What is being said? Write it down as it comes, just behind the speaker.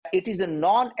it is a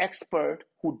non-expert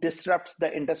who disrupts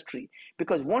the industry.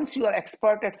 Because once you are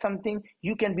expert at something,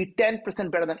 you can be 10%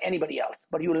 better than anybody else,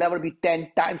 but you'll never be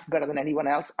 10 times better than anyone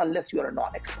else unless you're a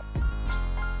non-expert.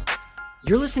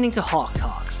 You're listening to Hawk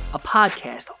Talk, a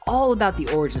podcast all about the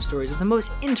origin stories of the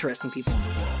most interesting people in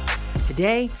the world.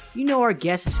 Today, you know our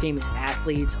guests as famous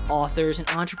athletes, authors, and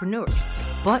entrepreneurs.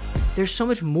 But there's so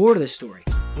much more to the story.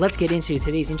 Let's get into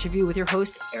today's interview with your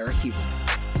host, Eric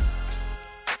Huberman.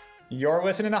 You're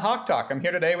listening to Hawk Talk. I'm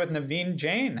here today with Naveen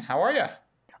Jain. How are you?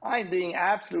 I'm doing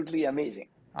absolutely amazing.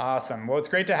 Awesome. Well, it's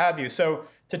great to have you. So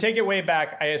to take it way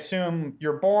back, I assume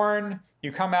you're born,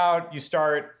 you come out, you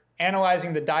start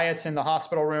analyzing the diets in the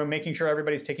hospital room, making sure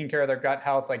everybody's taking care of their gut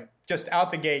health. Like just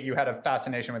out the gate, you had a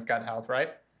fascination with gut health, right?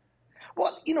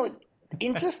 Well,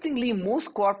 interestingly,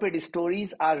 most corporate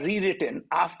stories are rewritten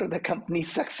after the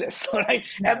company's success. Right?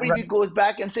 Everybody goes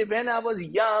back and say, when I was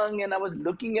young and I was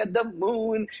looking at the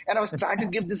moon and I was trying to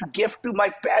give this gift to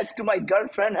my pets, to my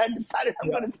girlfriend, I decided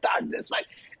I'm going to start this. Right?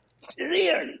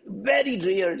 Rarely, very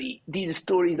rarely, these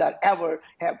stories are ever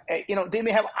have, they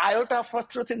may have iota of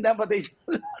truth in them, but there's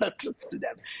a lot of truth to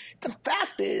them. The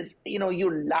fact is,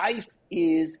 your life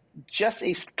is just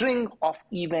a string of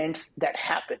events that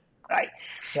happen. Right.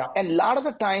 Yeah. And a lot of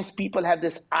the times people have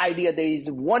this idea there is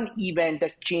one event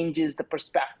that changes the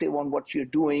perspective on what you're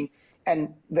doing.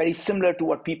 And very similar to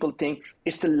what people think,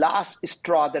 it's the last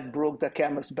straw that broke the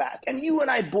camel's back. And you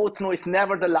and I both know it's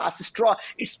never the last straw.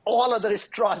 It's all other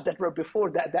straws that were before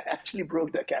that actually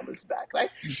broke the camel's back, right?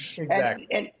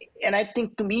 Exactly. And I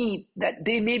think to me that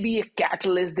there may be a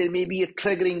catalyst, there may be a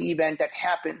triggering event that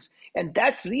happens. And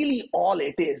that's really all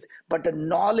it is. But the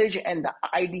knowledge and the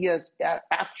ideas are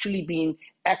actually being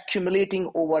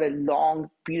accumulating over a long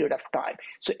period of time.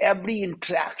 So every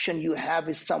interaction you have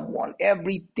with someone,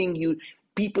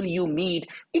 people you meet,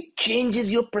 it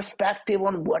changes your perspective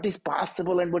on what is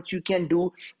possible and what you can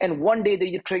do. And one day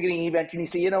there's a triggering event and you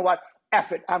say, you know what,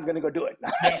 F it, I'm going to go do it.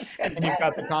 Yeah. and you've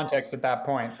got the context at that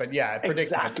point. But yeah, it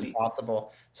predicts exactly. it's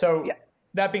possible. So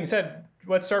That being said,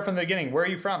 let's start from the beginning. Where are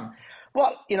you from?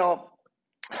 Well,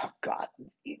 oh God,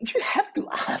 you have to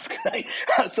ask, right?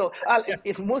 So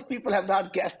if most people have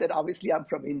not guessed that, obviously I'm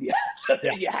from India. So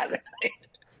there you have it. Right?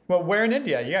 Well, where in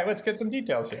India? Yeah, let's get some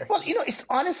details here. Well, it's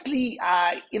honestly,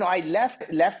 I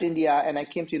left India and I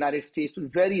came to the United States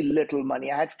with very little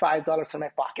money. I had $5 in my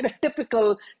pocket, a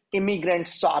typical immigrant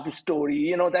sob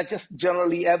story, that just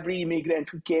generally every immigrant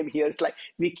who came here, it's like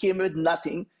we came with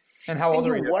nothing. And how old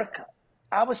were you?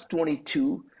 I was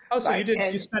 22. Oh, so right?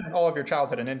 You spent all of your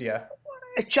childhood in India.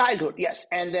 A childhood, yes.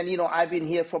 And then, I've been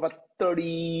here for about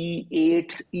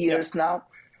 38 years now.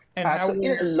 And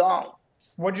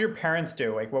what did your parents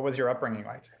do? Like, what was your upbringing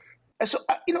like? So,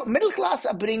 middle class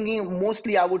upbringing,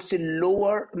 mostly I would say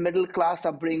lower middle class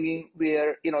upbringing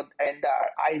where,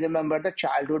 I remember the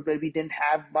childhood where we didn't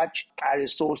have much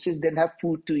resources, didn't have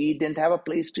food to eat, didn't have a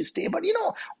place to stay. But,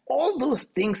 all those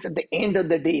things at the end of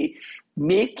the day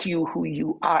make you who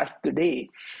you are today,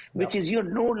 which is you're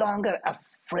no longer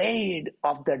afraid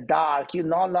of the dark. You're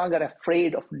no longer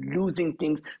afraid of losing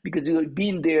things because you've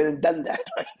been there and done that.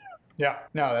 Right? Yeah,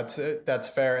 no, that's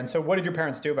fair. And so what did your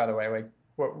parents do, by the way? Like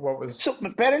what was? So my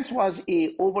parents was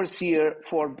a overseer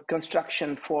for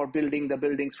construction, for building the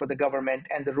buildings for the government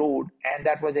and the road. And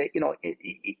that was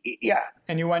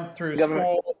And you went through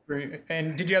school,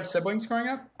 and did you have siblings growing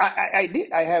up? I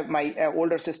did. I have my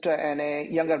older sister and a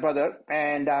younger brother.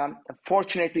 And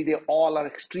fortunately, they all are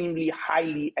extremely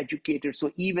highly educated.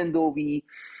 So even though we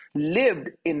lived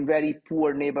in very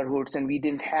poor neighborhoods and we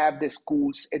didn't have the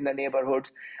schools in the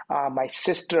neighborhoods, my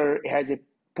sister has a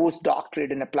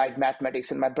postdoctorate in applied mathematics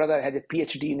and my brother has a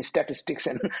PhD in statistics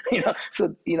and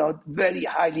very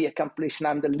highly accomplished, and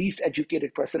I'm the least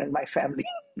educated person in my family.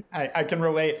 I can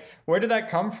relate. Where did that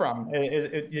come from?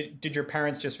 Did your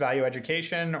parents just value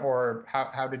education, or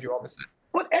how did you all decide?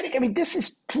 Well, Eric, this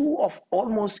is true of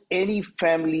almost any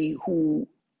family who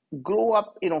grow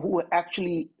up, who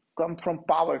actually come from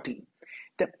poverty.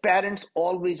 The parents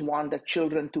always want the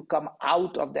children to come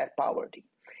out of that poverty.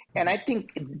 And I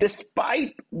think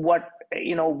despite what,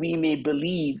 we may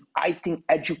believe, I think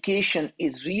education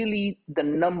is really the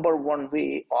number one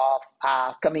way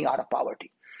of coming out of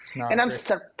poverty. No, and I'm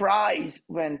surprised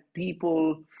when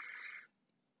people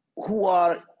who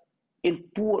are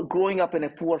growing up in a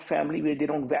poor family where they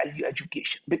don't value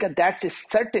education, because that's a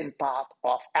certain path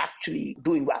of actually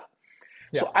doing well.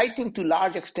 Yeah. So I think to a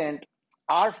large extent,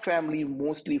 our family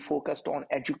mostly focused on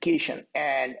education,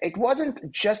 and it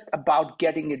wasn't just about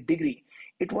getting a degree.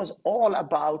 It was all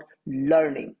about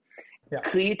learning,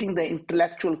 creating the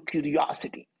intellectual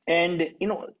curiosity. And,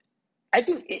 I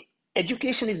think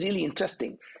education is really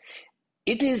interesting.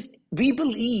 we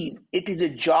believe it is a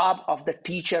job of the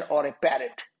teacher or a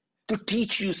parent to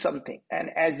teach you something. And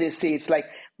as they say, it's like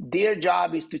their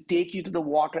job is to take you to the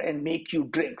water and make you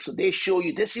drink. So they show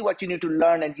you, this is what you need to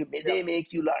learn, and they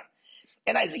make you learn.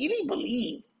 And I really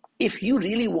believe if you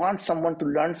really want someone to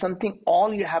learn something,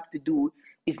 all you have to do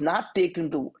is not take them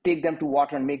to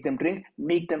water and make them drink,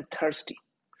 make them thirsty.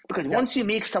 Because once you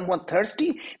make someone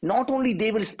thirsty, not only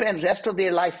they will spend rest of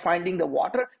their life finding the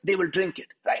water, they will drink it,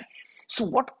 right? So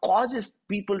what causes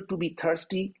people to be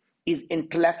thirsty is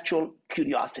intellectual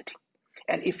curiosity.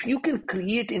 And if you can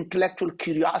create intellectual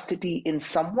curiosity in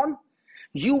someone,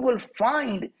 you will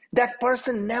find that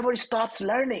person never stops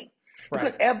learning. Right.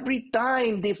 Because every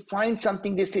time they find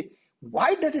something, they say,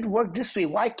 why does it work this way?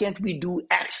 Why can't we do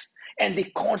X? And they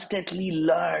constantly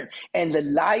learn. And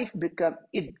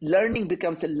learning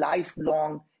becomes a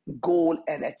lifelong goal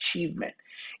and achievement.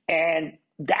 And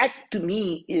that to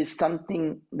me is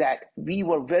something that we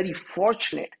were very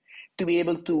fortunate to be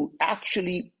able to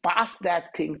actually pass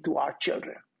that thing to our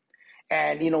children.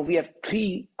 And, we have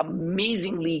 3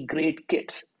 amazingly great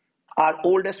kids. Our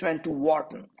oldest went to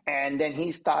Wharton, and then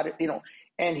he started,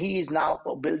 and he is now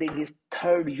building his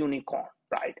 3rd unicorn,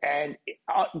 right? And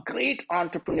a great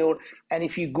entrepreneur. And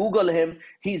if you Google him,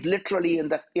 he's literally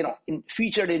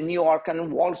featured in New York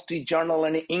and Wall Street Journal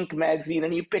and Inc. magazine,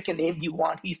 and you pick a name you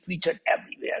want, he's featured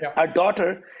everywhere. Yeah. Our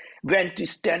daughter went to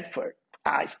Stanford.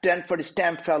 Stanford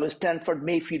STEM Fellow, Stanford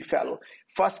Mayfield Fellow,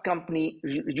 first company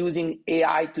using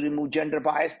AI to remove gender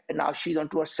bias, and now she's on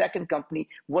to her 2nd company,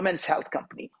 Women's Health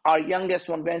Company. Our youngest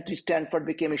one went to Stanford,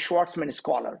 became a Schwarzman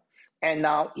Scholar, and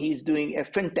now he's doing a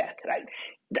fintech, right?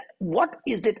 What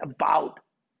is it about?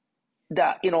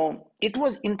 It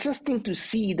was interesting to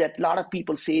see that a lot of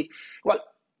people say, well,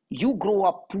 you grow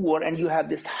up poor and you have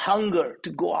this hunger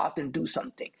to go out and do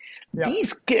something. Yeah.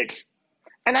 These kids,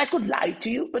 and I could lie to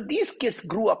you, but these kids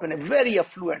grew up in a very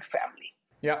affluent family.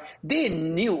 Yeah. They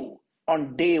knew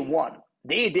on day one,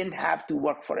 they didn't have to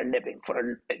work for a living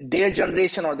for their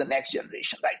generation or the next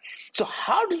generation, right? So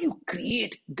how do you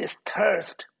create this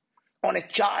thirst on a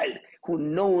child who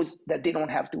knows that they don't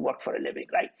have to work for a living,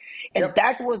 right? And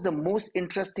that was the most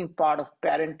interesting part of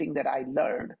parenting that I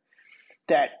learned,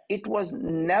 that it was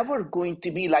never going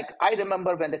to be like, I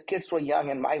remember when the kids were young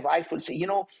and my wife would say,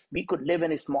 we could live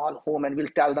in a small home, and we'll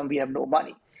tell them we have no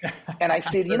money. And I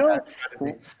said,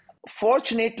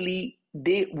 fortunately,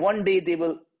 one day they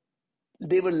will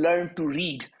learn to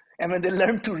read. And when they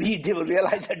learn to read, they will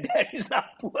realize that dad is not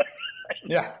poor.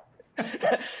 Yeah.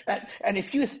 And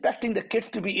if you're expecting the kids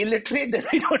to be illiterate, then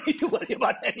we don't need to worry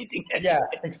about anything anyway.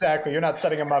 Yeah, exactly. You're not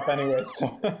setting them up anyway.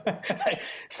 So.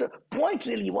 So point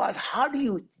really was, how do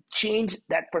you change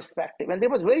that perspective? And there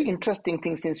was very interesting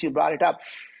thing since you brought it up.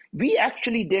 We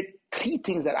actually did 3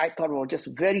 things that I thought were just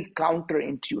very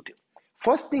counterintuitive.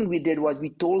 First thing we did was we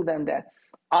told them that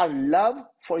our love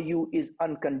for you is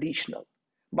unconditional,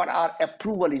 but our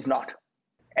approval is not.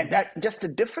 And that just the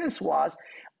difference was,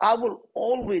 I will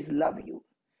always love you,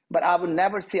 but I will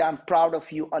never say I'm proud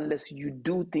of you unless you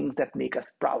do things that make us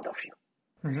proud of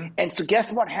you. Mm-hmm. And so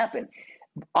guess what happened?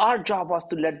 Our job was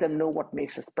to let them know what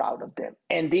makes us proud of them.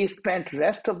 And they spent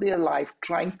rest of their life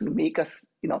trying to make us,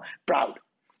 proud.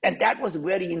 And that was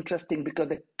very interesting, because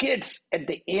the kids, at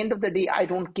the end of the day, I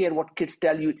don't care what kids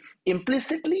tell you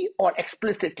implicitly or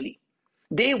explicitly.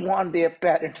 They want their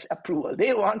parents' approval.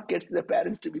 They want their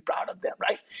parents to be proud of them,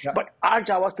 right? Yeah. But our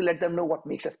job was to let them know what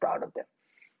makes us proud of them.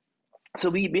 So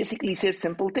we basically said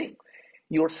simple thing.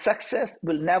 Your success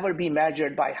will never be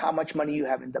measured by how much money you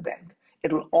have in the bank.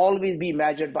 It will always be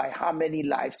measured by how many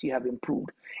lives you have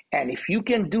improved. And if you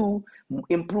can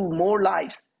improve more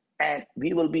lives, and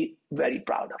we will be very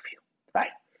proud of you, right?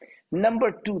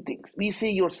 Number 2 things. We say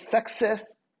your success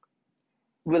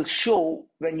will show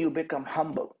when you become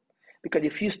humble. Because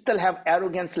if you still have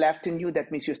arrogance left in you,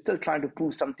 that means you're still trying to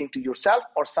prove something to yourself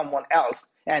or someone else.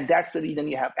 And that's the reason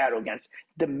you have arrogance.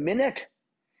 The minute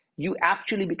you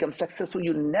actually become successful,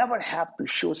 you never have to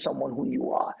show someone who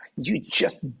you are. You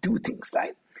just do things,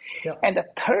 right? Yeah. And the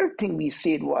 3rd thing we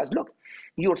said was, look,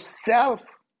 your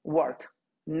self-worth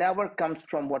never comes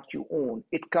from what you own.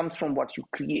 It comes from what you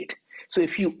create. So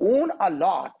if you own a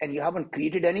lot and you haven't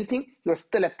created anything, you're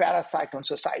still a parasite on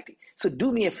society. So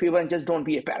do me a favor and just don't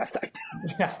be a parasite.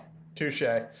 Yeah, touche.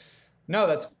 No,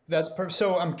 that's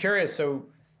so I'm curious. So,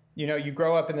 you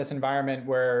grow up in this environment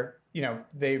where,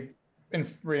 they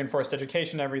reinforced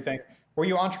education and everything. Were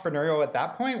you entrepreneurial at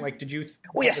that point? Like, did you?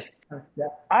 Oh, yes. Yeah.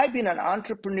 I've been an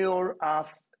entrepreneur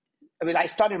I mean, I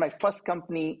started my first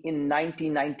company in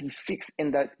 1996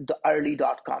 in the early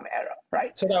 .com era,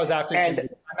 right? So that was after And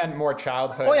kids. I meant more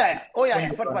childhood. oh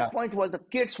yeah. But my point was the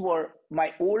kids were,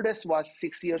 my oldest was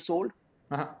 6 years old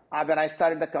when I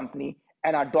started the company,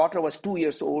 and our daughter was 2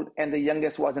 years old, and the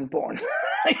youngest wasn't born.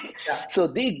 Yeah. So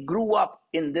they grew up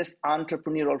in this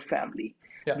entrepreneurial family.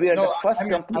 Yeah. Where No, the first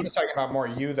company. I was talking about more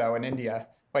you though in India.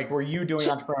 Like, were you doing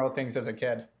entrepreneurial things as a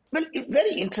kid? Well,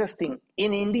 very interesting.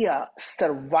 In India,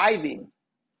 surviving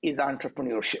is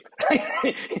entrepreneurship,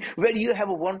 where you have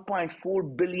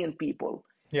 1.4 billion people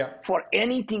for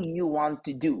anything you want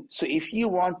to do. So if you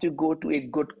want to go to a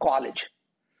good college,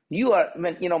 you are,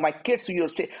 when, my kids, you'll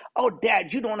say, oh,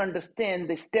 Dad, you don't understand.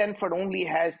 The Stanford only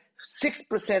has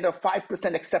 6% or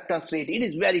 5% acceptance rate. It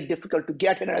is very difficult to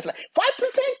get in. And I was like,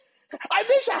 5%? I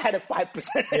wish I had a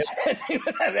 5%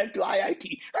 when I went to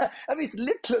IIT. I mean, it's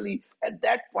literally at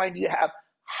that point you have,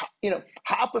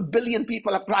 500 million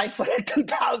people applying for a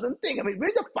 2000 thing. I mean,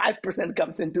 where the 5%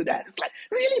 comes into that? It's like,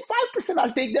 really, 5%?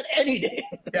 I'll take that any day.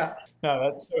 Yeah,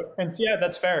 no,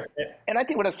 that's fair. And I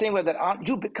think what I'm saying was that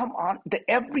you become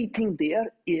everything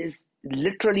there is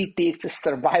literally takes a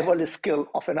survival skill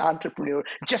of an entrepreneur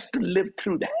just to live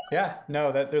through that. Yeah,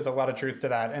 no, there's a lot of truth to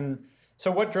that. And so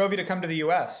what drove you to come to the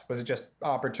US? Was it just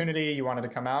opportunity? You wanted to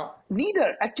come out?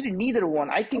 Neither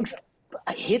one. I think,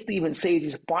 I hate to even say it,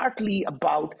 is partly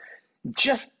about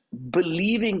just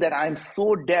believing that I'm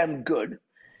so damn good.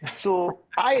 So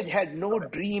I had no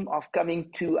dream of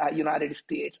coming to United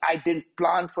States. I didn't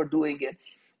plan for doing it.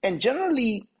 And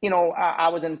generally, I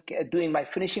was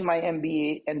finishing my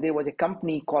MBA, and there was a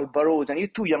company called Burroughs, and you're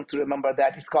too young to remember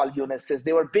that. It's called Unisys.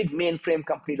 They were a big mainframe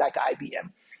company like IBM.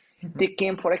 They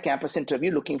came for a campus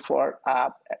interview looking for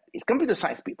computer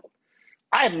science people.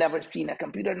 I have never seen a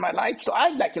computer in my life. So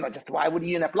I'm like, just why would you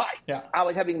even apply? Yeah. I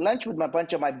was having lunch with a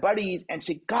bunch of my buddies and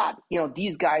said, God,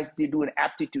 these guys, they do an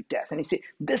aptitude test. And he said,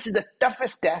 this is the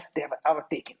toughest test they have ever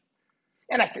taken.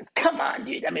 And I said, come on,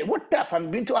 dude. I mean, what tough?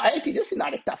 I've been to IIT. This is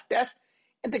not a tough test.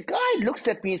 And the guy looks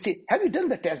at me and said, have you done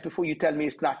the test before you tell me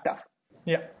it's not tough?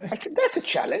 Yeah. I said, that's a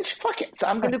challenge. Fuck it. So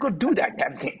I'm going to go do that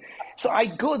damn thing. So I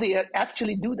go there,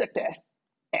 actually do the test.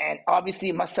 And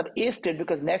obviously must have aced it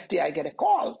because next day I get a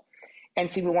call and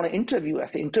say, we want to interview. I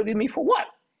said, interview me for what?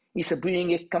 He said,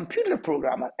 being a computer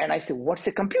programmer. And I said, what's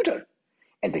a computer?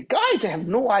 And the guys have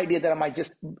no idea that am I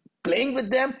just playing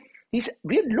with them. He said,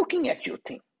 we're looking at your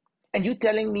thing. And you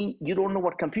telling me you don't know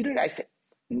what computer is? I said,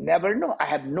 never know. I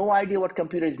have no idea what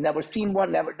computer is, never seen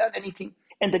one, never done anything.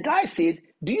 And the guy says,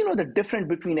 do you know the difference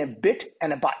between a bit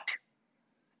and a byte?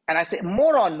 And I said,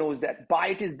 moron knows that.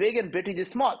 Byte is big and bit is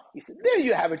small. He said, there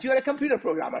you have it. You're a computer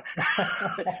programmer.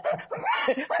 I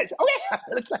said,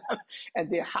 okay. And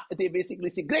they basically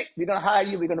say, great, we're going to hire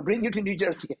you. We're going to bring you to New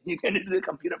Jersey. You're going to do the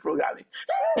computer programming.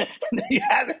 And there you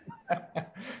have it.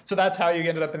 So that's how you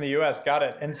ended up in the U.S. Got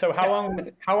it. And so how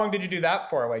long did you do that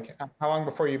for? Like, how long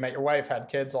before you met your wife, had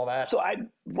kids, all that? So I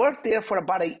worked there for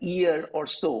about a year or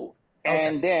so.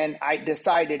 And then I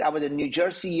decided, I was in New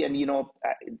Jersey and,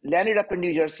 landed up in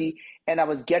New Jersey, and I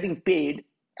was getting paid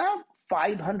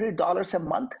 $500 a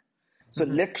month. So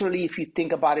literally, if you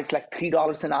think about it, it's like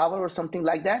 $3 an hour or something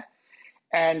like that.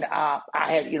 And I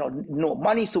had, no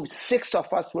money. So 6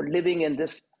 of us were living in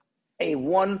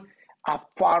one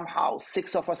farmhouse,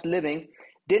 6 of us living,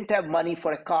 didn't have money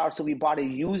for a car. So we bought a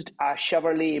used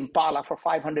Chevrolet Impala for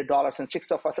 $500, and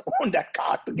 6 of us owned that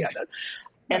car together.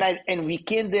 And we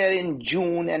came there in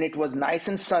June, and it was nice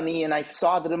and sunny. And I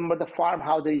remember the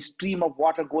farmhouse, there is stream of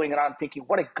water going around, thinking,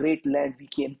 what a great land we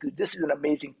came to. This is an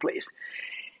amazing place.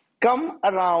 Come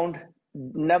around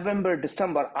November,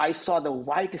 December, I saw the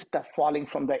white stuff falling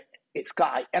from the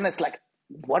sky. And it's like,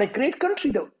 what a great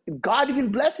country, though. God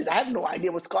even bless it. I have no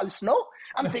idea what's called snow.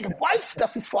 I'm thinking white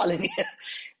stuff is falling here.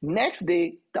 Next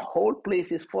day, the whole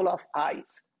place is full of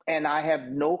ice. And I have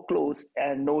no clothes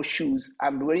and no shoes.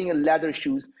 I'm wearing leather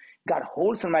shoes, got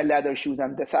holes in my leather shoes.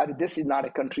 And decided this is not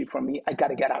a country for me. I got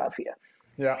to get out of here.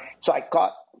 Yeah. So I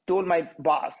told my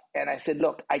boss, and I said,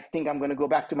 look, I think I'm going to go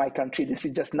back to my country. This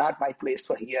is just not my place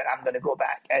for here. I'm going to go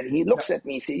back. And he looks at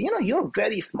me and says, you're a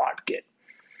very smart kid.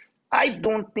 I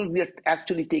don't think we're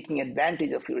actually taking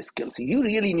advantage of your skills. You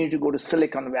really need to go to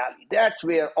Silicon Valley. That's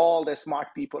where all the smart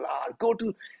people are. Go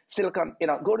to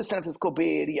go to San Francisco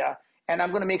Bay Area. And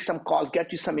I'm going to make some calls,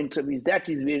 get you some interviews. That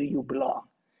is where you belong.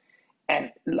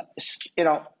 And,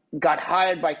 got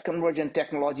hired by Convergent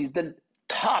Technologies, the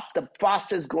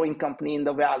fastest growing company in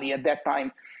the Valley at that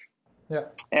time. Yeah.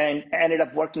 And ended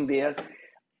up working there.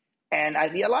 And I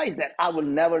realized that I will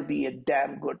never be a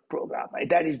damn good programmer.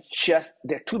 That is just,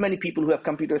 there are too many people who have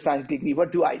computer science degree.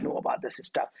 What do I know about this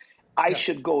stuff? I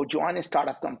should go join a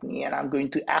startup company and I'm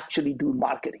going to actually do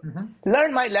marketing.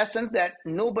 Learn my lessons that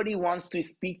nobody wants to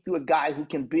speak to a guy who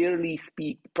can barely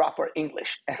speak proper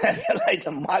English. And I realized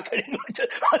the marketing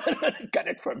wasn't going to cut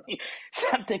it for me. So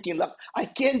I'm thinking, look, I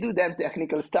can't do that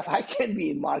technical stuff. I can't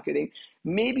be in marketing.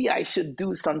 Maybe I should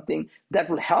do something that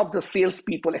will help the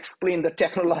salespeople explain the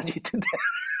technology to them.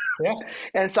 Yeah.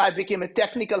 And so I became a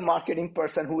technical marketing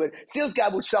person sales guy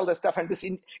would sell the stuff. And this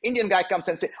Indian guy comes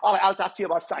and say, oh, I'll talk to you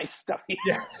about science stuff.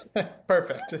 Yeah,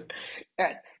 perfect.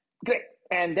 And great.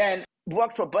 And then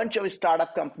worked for a bunch of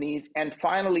startup companies and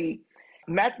finally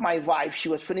met my wife. She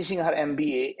was finishing her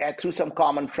MBA through some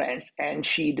common friends. And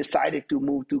she decided to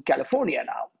move to California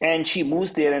now. And she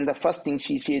moves there. And the first thing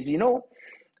she says,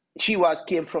 she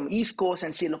came from East Coast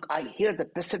and said, look, I hear the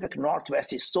Pacific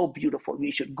Northwest is so beautiful. We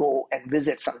should go and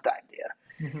visit sometime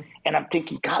there. And I'm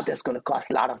thinking, God, that's going to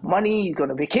cost a lot of money. You're going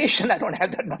to vacation. I don't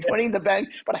have that much money in the bank,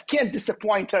 but I can't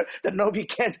disappoint her that no, we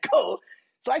can't go.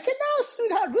 So I said, no,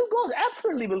 sweetheart, we'll go.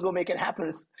 Absolutely, we'll go make it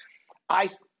happen. I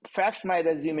faxed my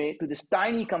resume to this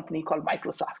tiny company called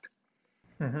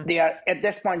Microsoft. They are at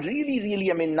this point really,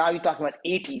 now you're talking about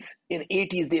 80s. In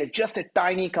 80s, they're just a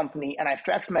tiny company. And I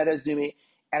faxed my resume.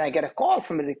 And I get a call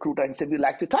from a recruiter and said, we'd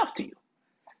like to talk to you.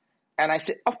 And I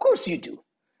said, of course you do.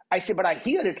 I said, but I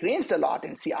hear it rains a lot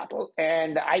in Seattle.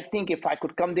 And I think if I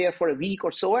could come there for a week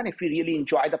or so, and if we really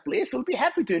enjoy the place, we'll be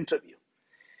happy to interview.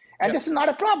 And this is not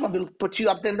a problem. We'll put you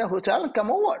up in the hotel and come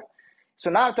over.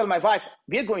 So now I tell my wife,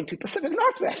 we're going to Pacific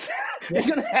Northwest. We're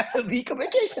going to have a week of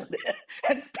vacation there.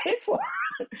 And it's paid for.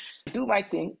 Do my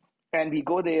thing. And we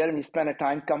go there and we spend a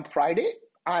time. Come Friday,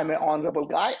 I'm an honorable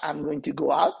guy. I'm going to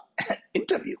go out and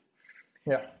interview.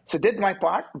 Yeah. So did my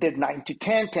part, did 9 to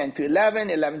 10, 10 to 11,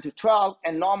 11 to 12.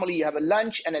 And normally you have a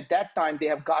lunch. And at that time, they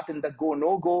have gotten the go,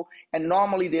 no go. And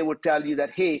normally they would tell you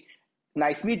that, hey,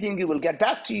 nice meeting you, we'll get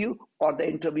back to you, or the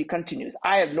interview continues.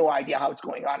 I have no idea how it's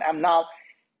going on. I'm now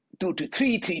 2 to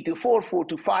 3, 3 to 4, 4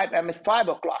 to 5. I'm at 5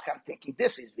 o'clock. I'm thinking,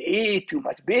 this is way too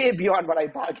much, way beyond what I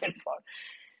bargained for.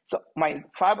 So my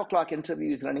 5 o'clock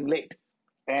interview is running late.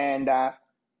 And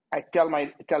I tell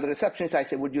the receptionist, I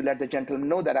say, would you let the gentleman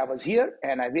know that I was here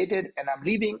and I waited and I'm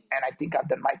leaving and I think I've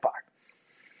done my part.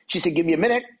 She said, give me a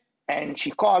minute. And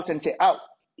she calls and say, oh,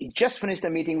 he just finished a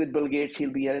meeting with Bill Gates.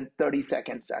 He'll be here in 30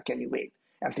 seconds. Can you wait?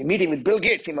 I'm saying, meeting with Bill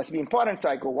Gates, he must be important. So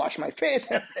I go wash my face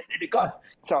and ready to go.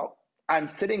 So I'm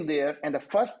sitting there and the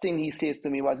first thing he says to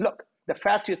me was, look, the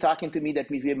fact you're talking to me, that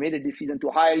means we have made a decision to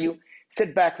hire you.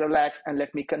 Sit back, relax, and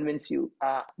let me convince you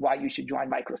why you should join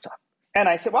Microsoft. And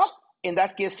I said, well, in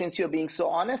that case, since you're being so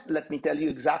honest, let me tell you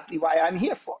exactly why I'm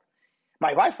here for.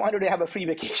 My wife wanted to have a free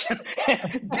vacation.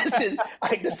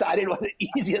 I decided was the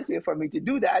easiest way for me to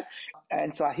do that.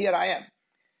 And so here I am.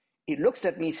 He looks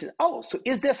at me and says, oh, so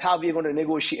is this how we're going to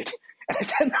negotiate? And I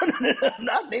said, no,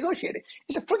 not negotiating.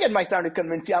 He said, forget my time to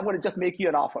convince you. I'm going to just make you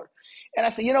an offer. And I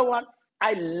said, you know what?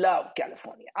 I love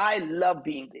California. I love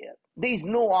being there. There's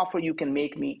no offer you can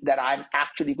make me that I'm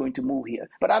actually going to move here.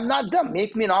 But I'm not dumb.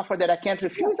 Make me an offer that I can't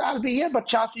refuse. I'll be here. But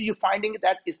chances of you finding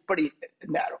that is pretty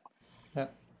narrow. Yeah.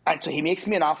 And so he makes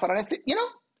me an offer. And I said,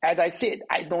 as I said,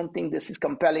 I don't think this is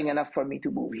compelling enough for me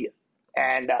to move here.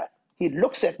 And he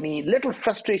looks at me, little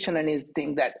frustration in his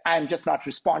thing that I'm just not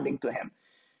responding to him.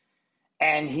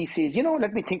 And he says,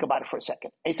 let me think about it for a second.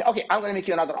 He said, okay, I'm going to make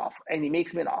you another offer. And he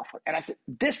makes me an offer. And I said,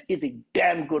 this is a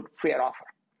damn good, fair offer.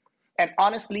 And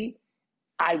honestly,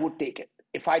 I would take it.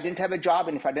 If I didn't have a job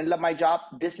and if I didn't love my job,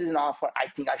 this is an offer.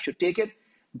 I think I should take it.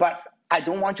 But I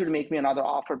don't want you to make me another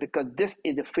offer because this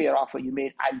is a fair offer you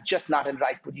made. I'm just not in the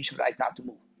right position right now to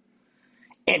move.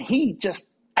 And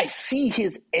I see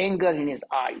his anger in his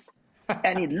eyes.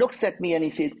 And he looks at me and he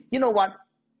says, you know what?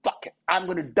 Fuck it. I'm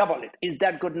going to double it. Is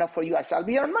that good enough for you? I said, I'll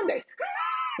be here on Monday.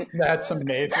 That's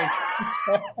amazing.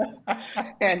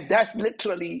 And that's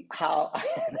literally how I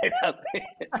ended up.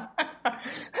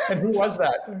 And who was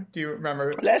that? Do you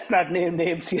remember? Let's not name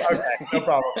names here. Okay, no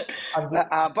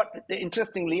problem. But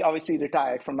interestingly, obviously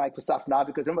retired from Microsoft now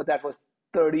because remember that was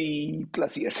 30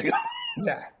 plus years ago.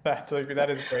 Yeah, that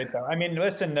is great though. I mean,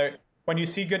 listen, when you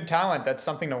see good talent, that's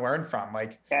something to learn from.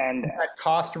 And that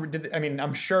cost.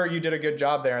 I'm sure you did a good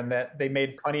job there, and that they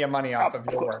made plenty of money off of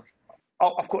your work.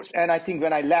 Oh, of course. And I think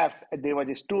when I left, there was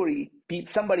a story.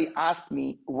 Somebody asked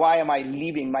me, why am I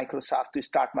leaving Microsoft to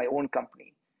start my own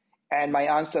company? And my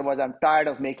answer was, I'm tired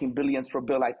of making billions for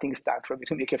Bill. I think it's time for me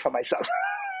to make it for myself.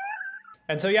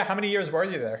 And so, how many years were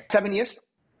you there? 7 years.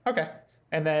 Okay.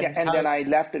 And then then I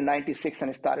left in 96 and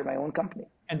I started my own company.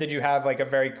 And did you have a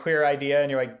very clear idea and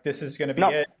you're like, this is going to be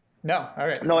it? No. All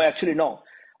right. No, actually, no.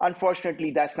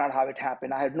 Unfortunately, that's not how it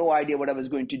happened. I had no idea what I was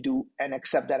going to do, and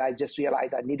except that I just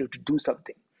realized I needed to do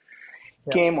something.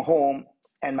 Came home,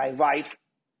 and my wife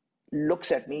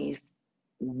looks at me,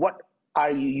 what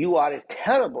are you? You are a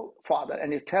terrible father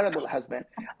and a terrible husband.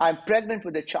 I'm pregnant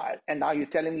with a child, and now you're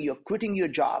telling me you're quitting your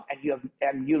job and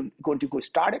you're going to go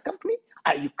start a company?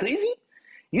 Are you crazy?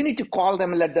 You need to call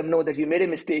them and let them know that you made a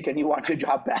mistake and you want your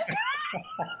job back.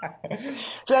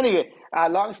 So anyway,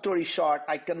 long story short,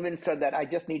 I convinced her that I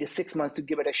just needed 6 months to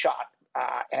give it a shot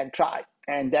and try.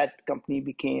 And that company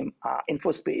became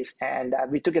InfoSpace, and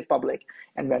we took it public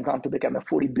and went on to become a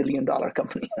 $40 billion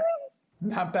company.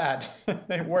 Not bad.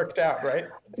 It worked out, right?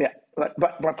 Yeah, but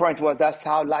my point was that's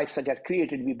how lives get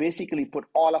created. We basically put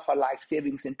all of our life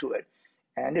savings into it,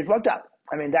 and it worked out.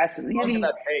 I mean, that's really... How long did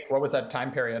that take? What was that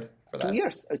time period for that? 2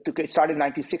 years. It started in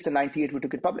 96 and 98, we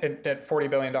took it public. At $40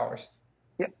 billion.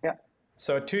 Yeah.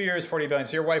 So 2 years, 40 billion.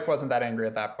 So your wife wasn't that angry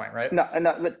at that point, right? No,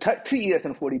 but 3 years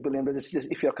and 40 billion, but it's just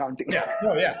if you're counting. Yeah.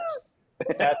 Oh, yeah.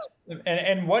 That's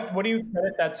and what do you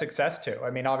credit that success to?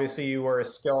 I mean, obviously you were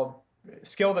skilled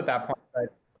at that point, right?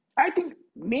 I think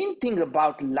main thing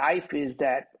about life is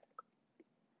that,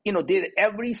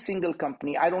 every single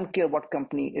company, I don't care what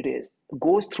company it is,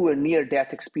 goes through a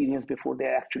near-death experience before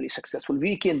they're actually successful.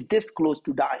 We came this close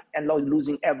to dying and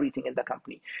losing everything in the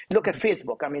company. Look at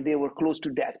Facebook. I mean, they were close to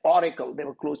death. Oracle, they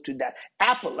were close to death.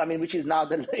 Apple, I mean, which is now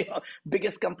the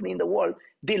biggest company in the world,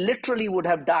 they literally would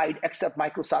have died except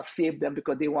Microsoft saved them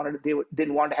because they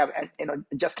didn't want to have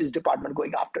Justice Department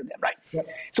going after them, right? Yep.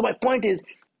 So my point is,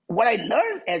 what I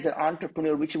learned as an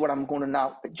entrepreneur, which is what I'm going to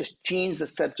now just change the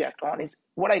subject on, is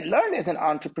what I learned as an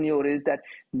entrepreneur is that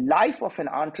life of an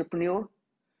entrepreneur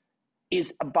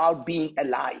is about being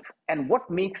alive. And what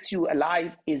makes you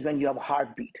alive is when you have a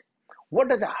heartbeat. What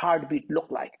does a heartbeat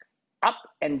look like? Up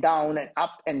and down and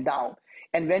up and down.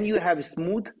 And when you have a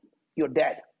smooth, you're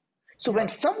dead. So when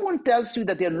someone tells you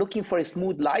that they're looking for a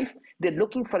smooth life, they're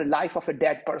looking for a life of a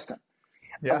dead person.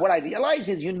 Yeah. What I realize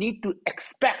is you need to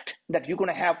expect that you're going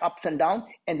to have ups and downs,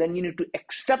 and then you need to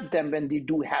accept them when they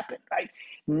do happen, right?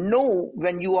 Know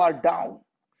when you are down.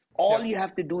 All you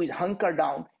have to do is hunker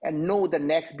down and know the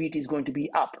next beat is going to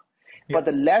be up. But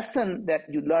the lesson that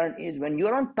you learn is when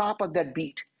you're on top of that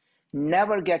beat,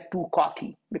 never get too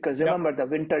cocky, because remember, the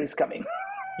winter is coming.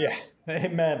 Yeah,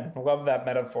 amen. Love that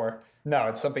metaphor. No,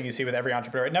 it's something you see with every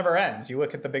entrepreneur. It never ends. You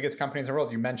look at the biggest companies in the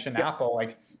world. You mentioned Apple.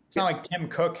 Like, it's not like Tim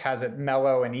Cook has it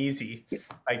mellow and easy.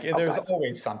 Like, there's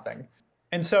always something.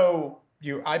 And so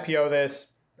you IPO this.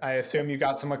 I assume you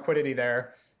got some liquidity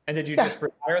there. And did you just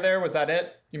retire there? Was that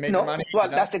it? You made your money?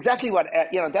 Well, that's exactly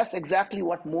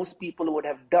what most people would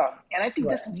have done. And I think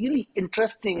this is really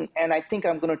interesting. And I think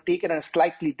I'm going to take it in a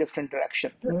slightly different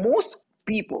direction. Most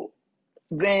people,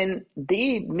 when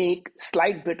they make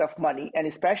slight bit of money, and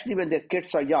especially when their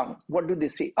kids are young, what do they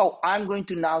say? Oh, I'm going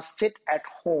to now sit at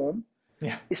home,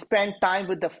 spend time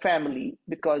with the family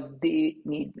because they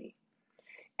need me.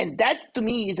 And that to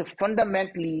me is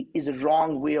fundamentally a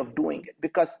wrong way of doing it,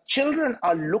 because children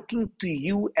are looking to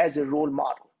you as a role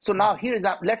model. So now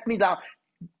let me now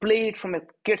play it from a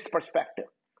kid's perspective.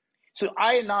 So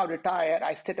I now retired,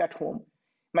 I sit at home.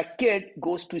 My kid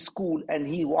goes to school and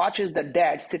he watches the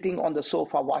dad sitting on the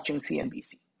sofa watching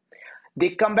CNBC. They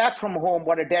come back from home,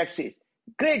 what a dad says,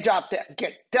 great job,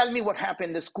 kid. Tell me what happened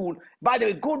in the school. By the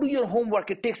way, go do your homework.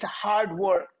 It takes hard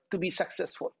work to be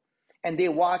successful. And they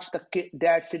watch the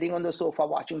dad sitting on the sofa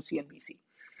watching CNBC.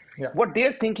 Yeah. What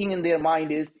they're thinking in their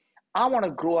mind is, I want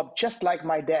to grow up just like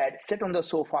my dad, sit on the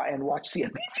sofa and watch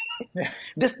CNBC,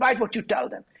 despite what you tell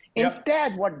them.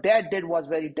 Instead, what dad did was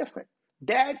very different.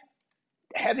 Dad,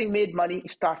 having made money,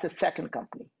 starts a second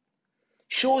company.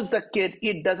 Shows the kid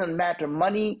it doesn't matter.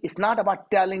 Money, it's not about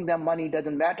telling them money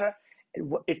doesn't matter.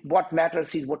 What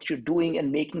matters is what you're doing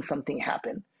and making something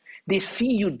happen. They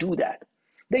see you do that.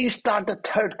 Then you start the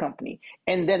third company.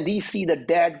 And then they see the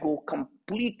dad go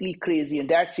completely crazy. And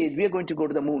dad says, we're going to go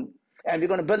to the moon. And we're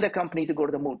going to build a company to go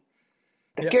to the moon.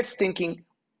 The kid's thinking,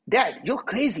 Dad, you're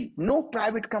crazy. No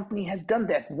private company has done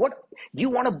that. What, you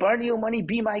want to burn your money?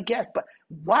 Be my guest. But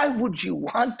why would you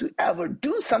want to ever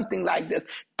do something like this?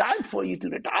 Time for you to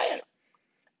retire.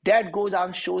 Dad goes out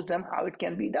and shows them how it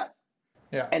can be done.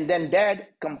 Yeah. And then dad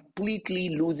completely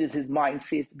loses his mind,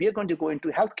 says, we're going to go into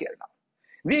healthcare now.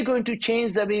 We're going to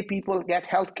change the way people get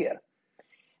healthcare.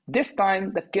 This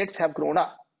time, the kids have grown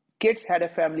up. Kids had a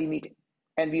family meeting.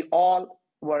 And we all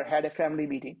had a family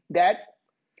meeting. Dad,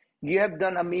 you have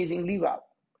done amazing leave out.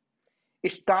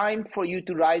 It's time for you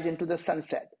to rise into the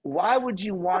sunset. Why would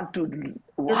you want to?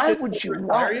 Why would you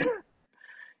want?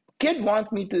 Kid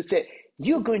wants me to say,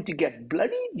 you're going to get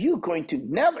bloody. You're going to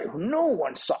never. No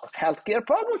one solves healthcare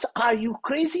problems. Are you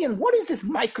crazy? And what is this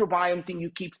microbiome thing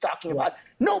you keep talking about?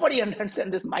 Nobody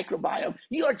understands this microbiome.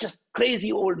 You are just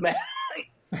crazy old man.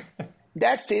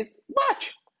 Dad says,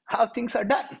 watch how things are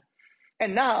done.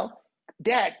 And now,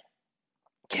 Dad,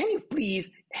 can you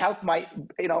please help my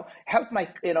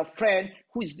friend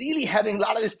who's really having a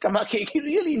lot of stomach ache? He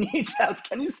really needs help.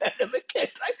 Can you send him a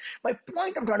kit, right? My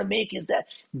point I'm trying to make is that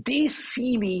they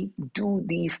see me do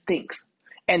these things.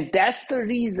 And that's the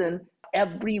reason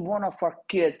every one of our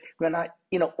kids, when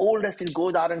oldest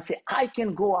goes out and say, I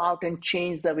can go out and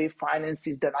change the way finance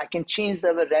is done. I can change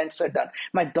the way rents are done.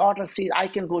 My daughter says, I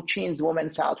can go change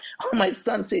women's health. My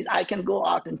son says, I can go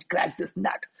out and crack this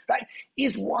nut, right?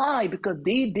 Is why? Because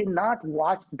they did not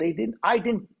watch, I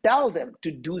didn't tell them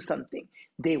to do something.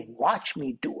 They watch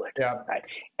me do it, right?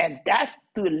 And that's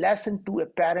the lesson to a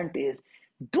parent is,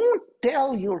 don't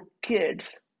tell your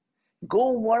kids,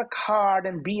 go work hard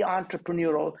and be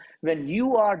entrepreneurial when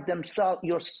you are themselves,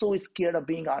 you're so scared of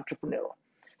being entrepreneurial.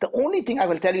 The only thing I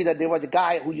will tell you that there was a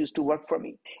guy who used to work for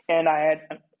me, and I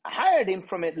had hired him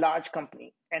from a large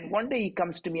company. And one day he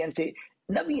comes to me and say,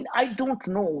 Naveen, I don't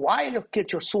know why your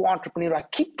kids are so entrepreneurial. I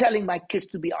keep telling my kids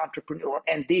to be entrepreneurial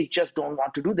and they just don't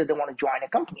want to do that. They want to join a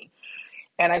company.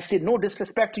 And I said, no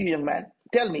disrespect to you, young man.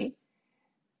 Tell me,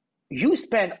 you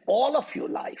spend all of your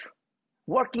life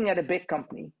working at a big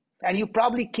company, and you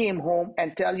probably came home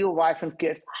and tell your wife and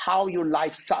kids how your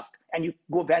life sucked, and you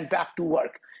went back to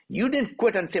work. You didn't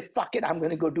quit and say, fuck it, I'm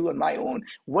going to go do it on my own.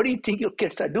 What do you think your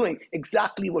kids are doing?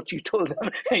 Exactly what you told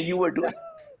them you were doing.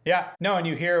 Yeah, no, and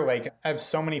you hear, like, I have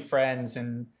so many friends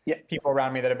and people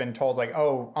around me that have been told, like,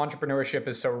 oh, entrepreneurship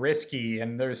is so risky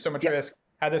and there's so much risk.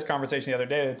 I had this conversation the other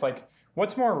day. It's like,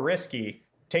 what's more risky?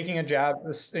 Taking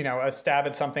a stab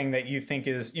at something that you think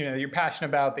is, you're passionate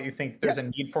about, that you think there's a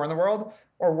need for in the world,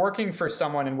 or working for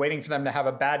someone and waiting for them to have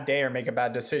a bad day or make a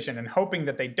bad decision and hoping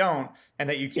that they don't and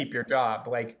that you keep your job.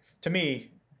 Like, to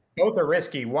me, both are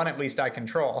risky. One, at least I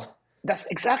control. That's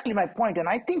exactly my point. And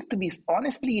I think, to be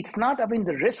honestly, it's not about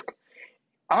the risk.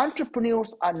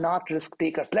 Entrepreneurs are not risk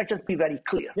takers. Let's just be very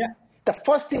clear. Yeah. The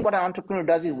first thing what an entrepreneur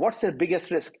does is, what's their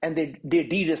biggest risk? And they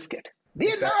de-risk it.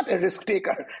 They're not a risk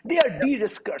taker. They are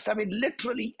de-riskers. I mean,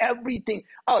 literally everything.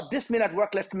 Oh, this may not work.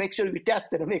 Let's make sure we test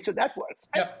it and make sure that works.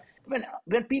 Yep.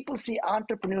 When people say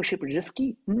entrepreneurship is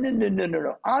risky,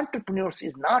 no. Entrepreneurship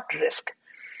is not risk.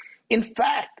 In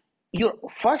fact, your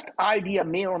first idea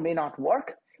may or may not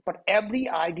work, but every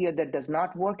idea that does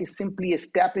not work is simply a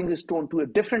stepping stone to a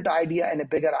different idea and a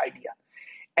bigger idea.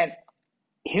 And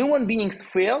human beings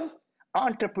fail,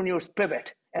 entrepreneurs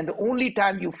pivot. And the only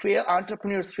time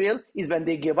entrepreneurs fail is when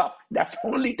they give up. That's the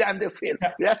only time they fail.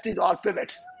 The rest is all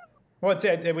pivots. Well,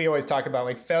 we always talk about,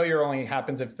 like, failure only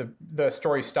happens if the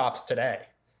story stops today.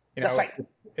 That's right.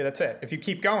 That's it. If you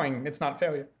keep going, it's not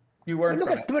failure. You learn from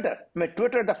it. Look at Twitter. I mean,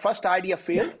 Twitter, the first idea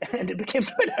failed and it became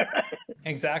Twitter.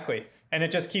 Exactly. And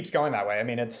it just keeps going that way. I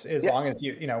mean, it's as long as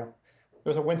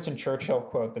there's a Winston Churchill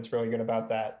quote that's really good about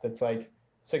that. That's like,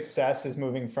 success is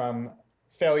moving from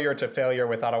failure to failure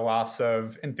without a loss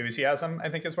of enthusiasm, I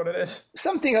think is what it is.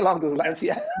 Something along those lines,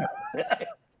 yeah.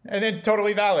 And it's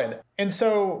totally valid. And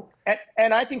so...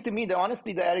 And I think, to me,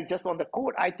 Eric, just on the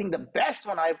quote, I think the best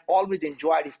one I've always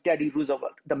enjoyed is Teddy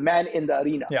Roosevelt, the man in the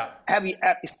arena. Yeah.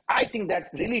 I think that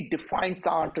really defines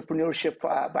the entrepreneurship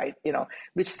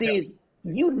which says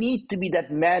you need to be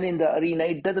that man in the arena.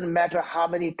 It doesn't matter how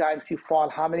many times you fall,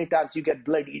 how many times you get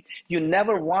bloodied. You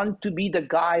never want to be the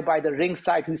guy by the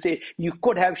ringside who say you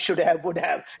could have, should have, would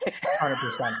have.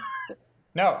 100%.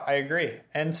 No, I agree.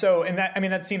 And so,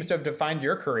 that seems to have defined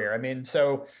your career. I mean,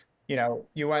 so,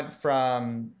 you went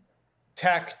from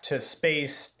tech to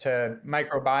space to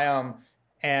microbiome.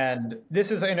 And this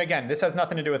has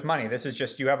nothing to do with money. This is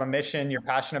just, you have a mission, you're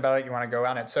passionate about it, you want to go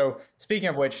on it. So speaking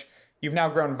of which, you've now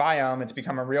grown Viome. It's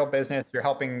become a real business. You're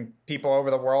helping people over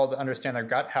the world understand their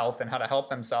gut health and how to help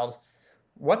themselves.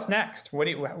 What's next? What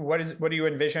are you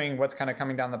envisioning? What's kind of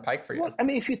coming down the pike for you? Well, I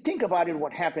mean, if you think about it,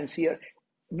 what happens here,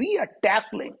 we are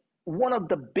tackling one of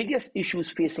the biggest issues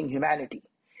facing humanity.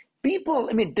 People,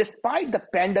 despite the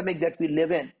pandemic that we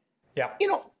live in,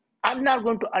 I'm not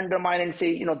going to undermine and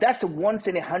say, that's a once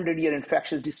in 100-year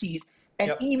infectious disease.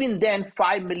 And even then,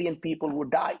 5 million people would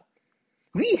die.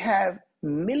 We have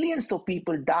millions of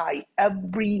people die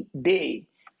every day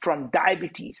from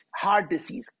diabetes, heart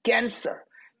disease, cancer,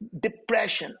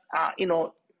 depression,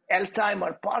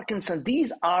 Alzheimer's, Parkinson.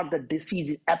 These are the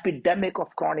diseases, epidemic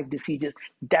of chronic diseases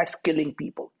that's killing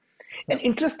people. An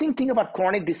interesting thing about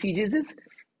chronic diseases is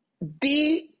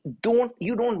you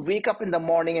don't wake up in the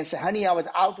morning and say, honey, I was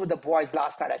out with the boys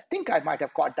last night. I think I might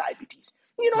have caught diabetes.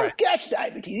 You don't catch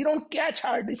diabetes. You don't catch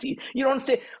heart disease. You don't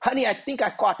say, honey, I think I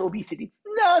caught obesity.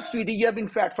 No, sweetie, you have been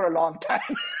fat for a long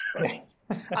time.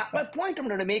 My point I'm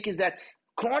going to make is that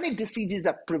chronic diseases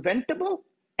are preventable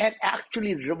and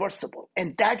actually reversible.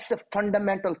 And that's the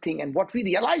fundamental thing. And what we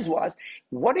realized was,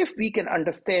 what if we can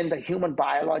understand the human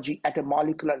biology at a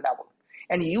molecular level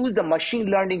and use the machine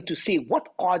learning to see what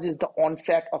causes the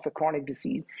onset of a chronic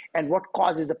disease and what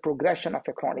causes the progression of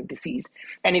a chronic disease.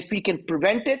 And if we can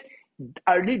prevent it,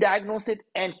 early diagnose it,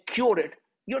 and cure it,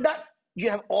 you're done.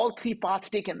 You have all three paths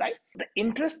taken, right? The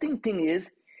interesting thing is,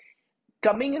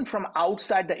 coming in from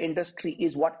outside the industry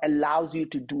is what allows you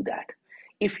to do that.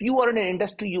 If you are in an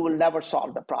industry, you will never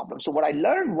solve the problem. So what I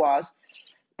learned was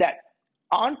that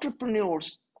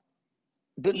entrepreneurs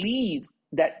believe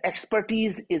that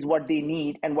expertise is what they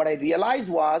need. And what I realized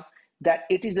was that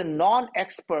it is a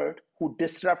non-expert who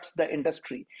disrupts the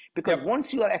industry. Because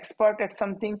once you are expert at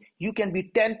something, you can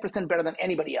be 10% better than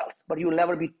anybody else, but you will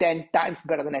never be 10 times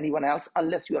better than anyone else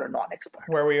unless you are a non-expert.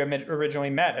 Where we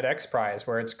originally met at XPRIZE,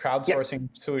 where it's crowdsourcing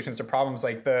solutions to problems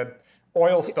like the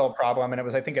oil spill problem. And it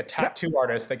was, I think, a tattoo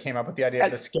artist that came up with the idea of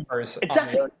the skimmers.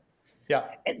 Exactly. Yeah.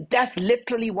 And that's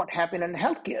literally what happened in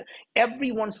healthcare.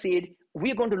 Everyone said,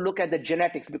 we're going to look at the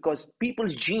genetics because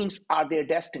people's genes are their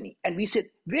destiny. And we said,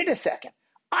 wait a second,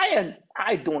 I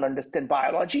don't understand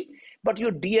biology, but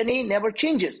your DNA never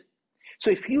changes.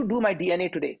 So if you do my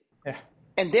DNA today,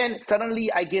 and then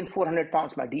suddenly I gain 400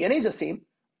 pounds, my DNA is the same.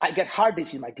 I get heart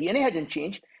disease, my DNA hasn't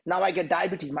changed. Now I get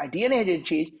diabetes, my DNA hasn't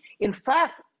changed. In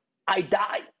fact, I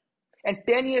die. And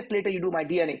 10 years later, you do my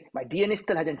DNA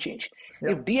still hasn't changed.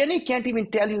 If DNA can't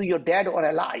even tell you you're dead or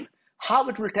alive, how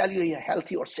it will tell you you're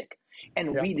healthy or sick?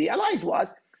 And we realized was,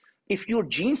 if your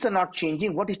genes are not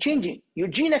changing, what is changing? Your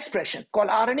gene expression called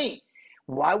RNA.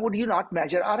 Why would you not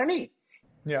measure RNA?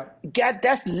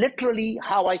 That's literally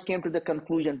how I came to the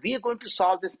conclusion. We are going to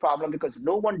solve this problem because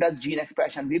no one does gene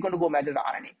expression. We're going to go measure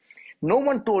RNA. No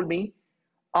one told me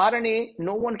RNA,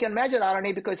 no one can measure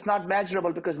RNA because it's not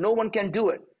measurable, because no one can do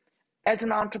it. As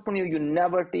an entrepreneur, you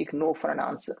never take no for an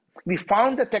answer. We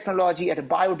found the technology at a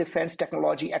biodefense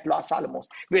technology at Los Alamos,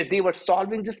 where they were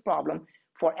solving this problem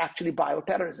for actually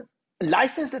bioterrorism.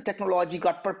 Licensed the technology,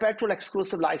 got perpetual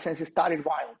exclusive licenses, started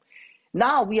Viome.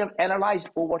 Now we have analyzed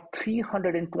over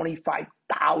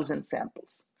 325,000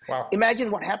 samples. Wow. Imagine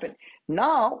what happened.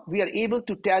 Now we are able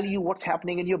to tell you what's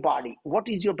happening in your body. What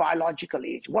is your biological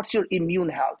age? What's your immune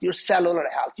health, your cellular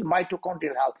health, your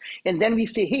mitochondrial health? And then we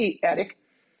say, hey, Eric,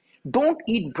 don't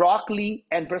eat broccoli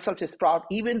and Brussels sprout,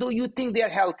 even though you think they're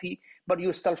healthy, but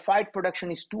your sulfite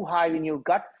production is too high in your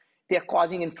gut. They're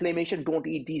causing inflammation. Don't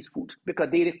eat these foods because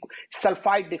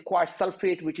sulfite requires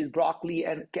sulfate, which is broccoli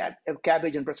and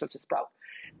cabbage and Brussels sprout.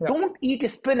 Don't eat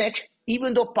spinach,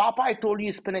 even though Popeye told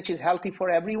you spinach is healthy for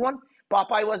everyone.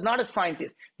 Popeye was not a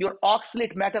scientist. Your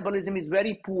oxalate metabolism is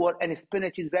very poor and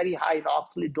spinach is very high in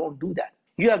oxalate. Don't do that.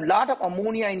 You have a lot of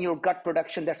ammonia in your gut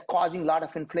production that's causing a lot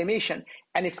of inflammation,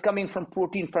 and it's coming from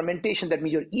protein fermentation. That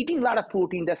means you're eating a lot of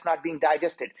protein that's not being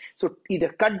digested. So either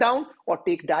cut down or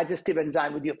take digestive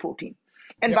enzyme with your protein.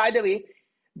 And by the way,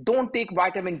 don't take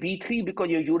vitamin B3 because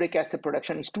your uric acid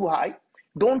production is too high.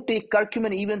 Don't take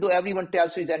curcumin, even though everyone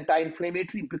tells you it's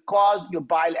anti-inflammatory, because your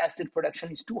bile acid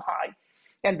production is too high.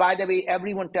 And by the way,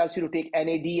 everyone tells you to take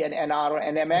NAD and NR or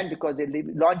NMN because they live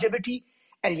longevity.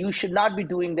 And you should not be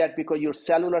doing that because your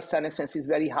cellular senescence is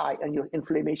very high and your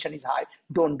inflammation is high.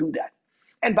 Don't do that.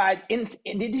 And in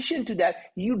addition to that,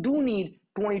 you do need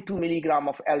 22 milligram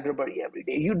of elderberry every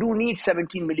day. You do need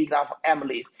 17 milligram of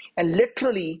amylase. And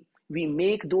literally, we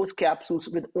make those capsules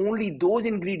with only those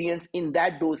ingredients in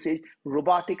that dosage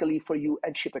robotically for you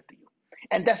and ship it to you.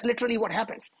 And that's literally what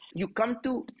happens. You come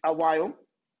to a Viome,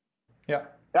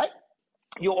 right?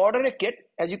 You order a kit.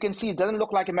 As you can see, it doesn't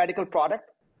look like a medical product.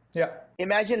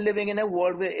 Imagine living in a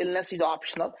world where illness is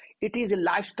optional. It is a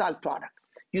lifestyle product.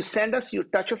 You send us your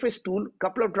touch of a stool,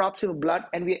 couple of drops of blood,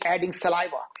 and we're adding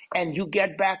saliva. And you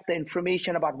get back the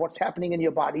information about what's happening in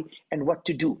your body and what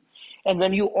to do. And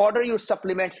when you order your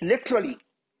supplements, literally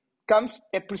comes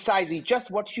precisely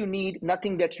just what you need,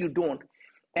 nothing that you don't.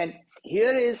 And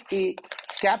here is a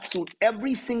capsule.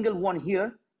 Every single one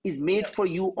here is made for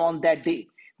you on that day.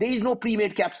 There is no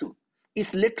pre-made capsule.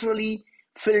 It's literally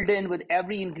filled in with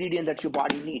every ingredient that your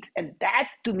body needs. And that,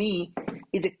 to me,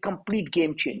 is a complete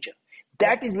game changer.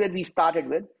 That is where we started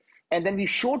with. And then we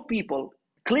showed people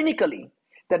clinically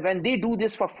that when they do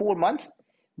this for 4 months,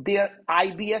 their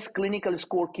IBS clinical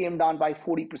score came down by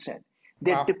 40%.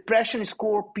 Their depression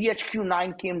score,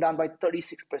 PHQ-9, came down by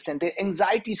 36%. Their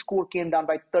anxiety score came down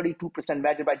by 32%,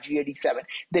 measured by GAD-7.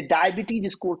 Their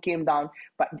diabetes score came down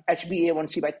by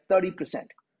HbA1c by 30%,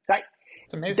 right?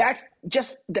 Amazing. That's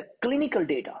just the clinical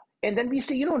data. And then we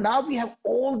say, now we have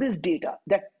all this data,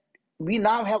 that we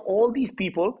now have all these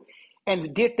people,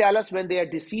 and they tell us when they are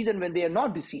diseased and when they are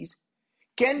not diseased.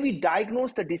 Can we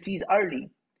diagnose the disease early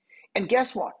And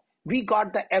guess what? We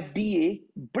got the FDA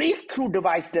breakthrough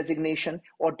device designation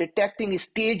or detecting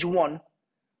stage 1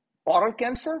 oral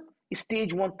cancer,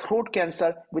 stage 1 throat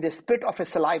cancer with a spit of a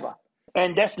saliva.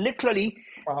 And that's literally,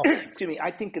 wow. Excuse me,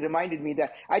 I think it reminded me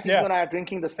that I think you and I are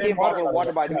drinking the same bottle of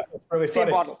water, by the way. Really same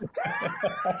funny. Bottle.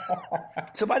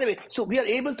 So by the way, so we are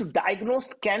able to diagnose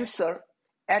cancer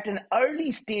at an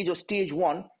early stage of stage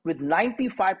 1 with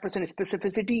 95%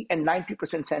 specificity and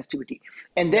 90% sensitivity.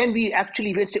 And then we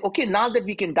actually will say, okay, now that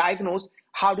we can diagnose,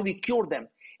 how do we cure them?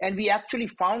 And we actually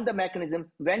found the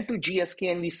mechanism, went to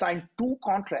GSK, and we signed 2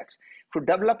 contracts to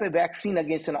develop a vaccine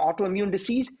against an autoimmune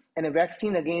disease and a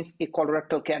vaccine against a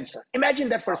colorectal cancer. Imagine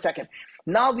that for a second.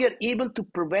 Now we are able to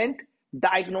prevent,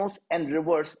 diagnose, and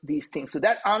reverse these things. So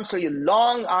that answers your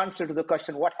long answer to the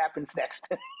question, what happens next?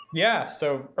 Yeah,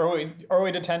 so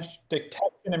early detection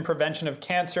and prevention of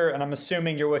cancer, and I'm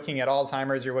assuming you're looking at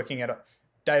Alzheimer's, you're looking at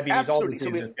diabetes, Absolutely.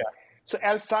 all diseases. So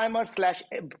Alzheimer's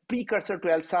 / precursor to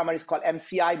Alzheimer's is called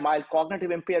MCI, mild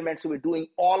cognitive impairment. So we're doing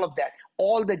all of that,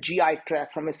 all the GI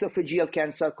tract from esophageal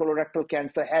cancer, colorectal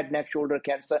cancer, head, neck, shoulder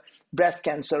cancer, breast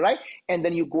cancer, right? And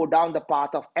then you go down the path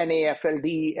of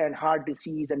NAFLD and heart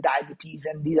disease and diabetes,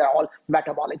 and these are all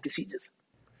metabolic diseases.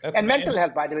 That's and amazing. Mental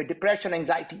health, by the way, depression,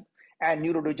 anxiety, and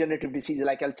neurodegenerative diseases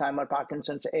like Alzheimer's,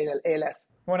 Parkinson's, ALS.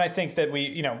 When I think that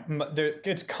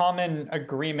it's common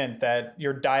agreement that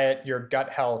your diet, your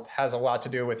gut health has a lot to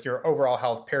do with your overall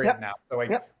health, period. Now. So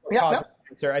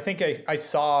cancer. I think I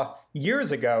saw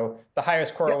years ago, the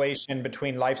highest correlation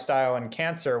between lifestyle and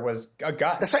cancer was a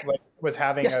gut. That's right. Was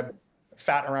having a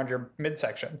fat around your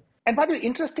midsection. And by the way,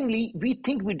 interestingly, we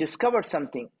think we discovered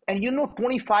something. And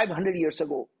 2,500 years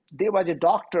ago, there was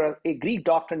a Greek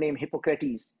doctor named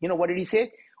Hippocrates. What did he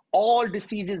say? All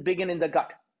diseases begin in the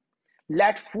gut.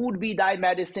 Let food be thy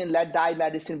medicine, let thy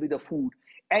medicine be the food.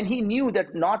 And he knew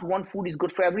that not one food is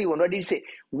good for everyone. What did he say?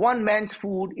 One man's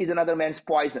food is another man's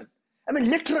poison. I mean,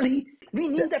 literally, we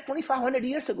knew that 2,500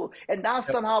 years ago. And now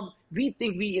somehow we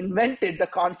think we invented the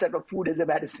concept of food as a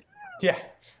medicine. Yeah,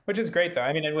 which is great, though.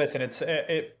 I mean, and listen,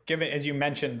 given, as you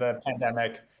mentioned, the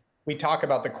pandemic, we talk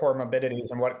about the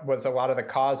comorbidities and what was a lot of the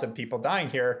cause of people dying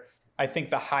here. I think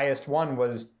the highest one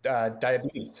was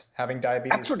diabetes, having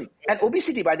diabetes. Absolutely. And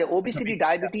obesity, by the obesity,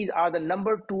 diabetes are the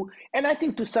number 2. And I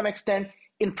think to some extent,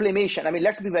 inflammation. I mean,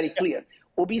 let's be very clear.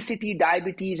 Obesity,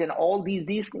 diabetes, and all these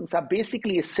things are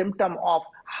basically a symptom of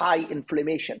high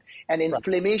inflammation. And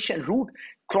inflammation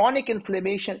chronic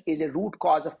inflammation is a root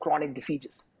cause of chronic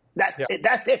diseases. That's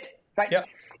it, right? Yeah.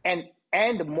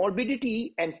 And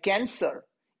morbidity and cancer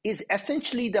is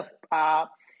essentially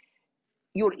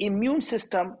your immune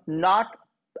system not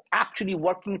actually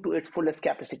working to its fullest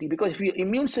capacity. Because if your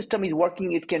immune system is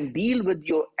working, it can deal with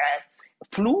your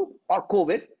flu or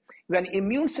COVID. When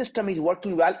immune system is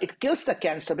working well, it kills the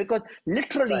cancer, because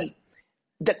literally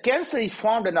the cancer is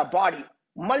formed in our body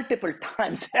multiple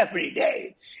times every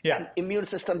day. Yeah. And immune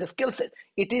system just kills it.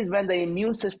 It is when the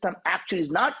immune system actually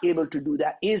is not able to do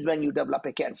that is when you develop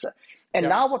a cancer. And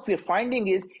now what we're finding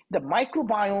is the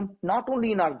microbiome, not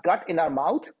only in our gut, in our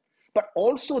mouth, but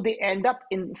also they end up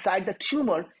inside the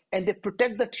tumor, and they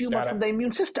protect the tumor from the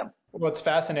immune system. Well, it's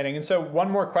fascinating. And so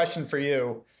one more question for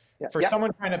you. For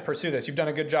someone trying to pursue this, you've done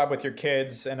a good job with your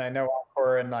kids, and I know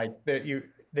Encore and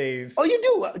they've. Oh, you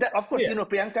do? Of course,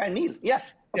 Priyanka and Neil.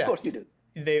 Yes, of course you do.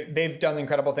 They've done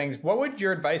incredible things. What would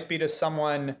your advice be to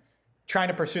someone trying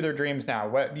to pursue their dreams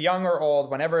now, young or old,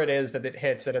 whenever it is that it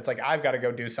hits, that it's like, I've got to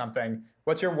go do something?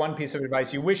 What's your one piece of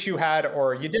advice you wish you had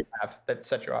or you didn't have that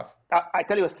set you off? I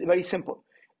tell you, it's very simple.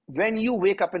 When you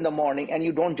wake up in the morning and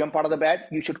you don't jump out of the bed,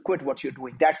 you should quit what you're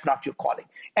doing. That's not your calling.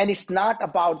 And it's not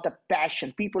about the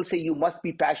passion. People say you must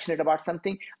be passionate about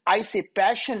something. I say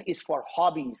passion is for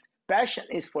hobbies. Passion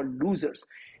is for losers.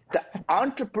 The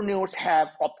entrepreneurs have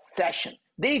obsession.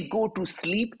 They go to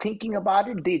sleep thinking about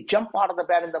it. They jump out of the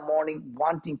bed in the morning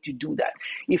wanting to do that.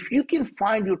 If you can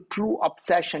find your true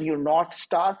obsession, your North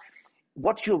Star,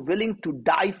 what you're willing to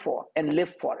die for and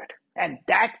live for it. And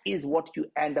that is what you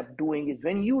end up doing, is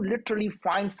when you literally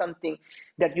find something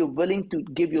that you're willing to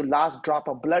give your last drop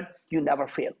of blood, you never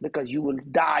fail, because you will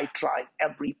die trying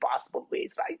every possible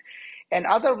ways, right? And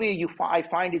other way I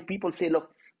find is people say,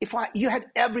 look, you had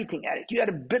everything, Eric, you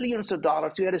had billions of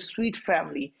dollars, you had a sweet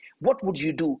family, what would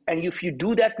you do? And if you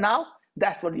do that now,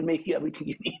 that's what will make you everything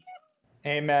you need.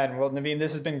 Amen. Well, Naveen,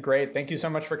 this has been great. Thank you so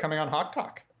much for coming on Hawk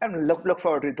Talk. And look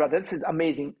forward to it, brother. This is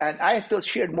amazing. And I have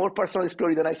shared more personal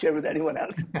story than I share with anyone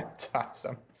else. That's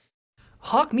awesome.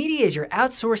 Hawk Media is your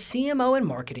outsourced CMO and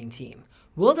marketing team.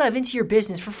 We'll dive into your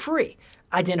business for free,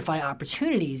 identify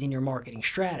opportunities in your marketing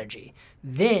strategy,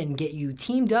 then get you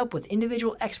teamed up with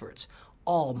individual experts,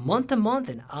 all month to month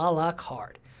and a la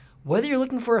carte. Whether you're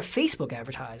looking for a Facebook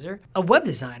advertiser, a web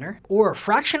designer, or a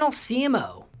fractional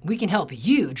CMO, we can help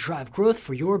you drive growth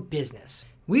for your business.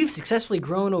 We've successfully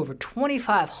grown over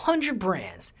 2,500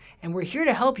 brands, and we're here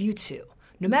to help you too.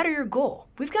 No matter your goal,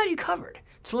 we've got you covered.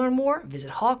 To learn more,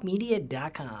 visit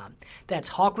hawkmedia.com. That's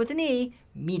Hawk with an E,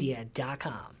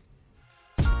 media.com.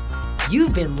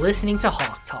 You've been listening to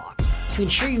Hawk Talk. To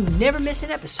ensure you never miss an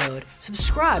episode,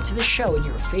 subscribe to the show in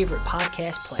your favorite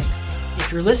podcast player.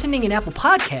 If you're listening in Apple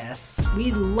Podcasts,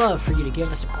 we'd love for you to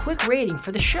give us a quick rating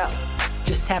for the show.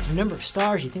 Just tap the number of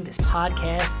stars you think this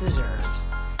podcast deserves.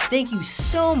 Thank you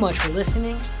so much for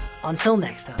listening. Until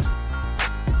next time.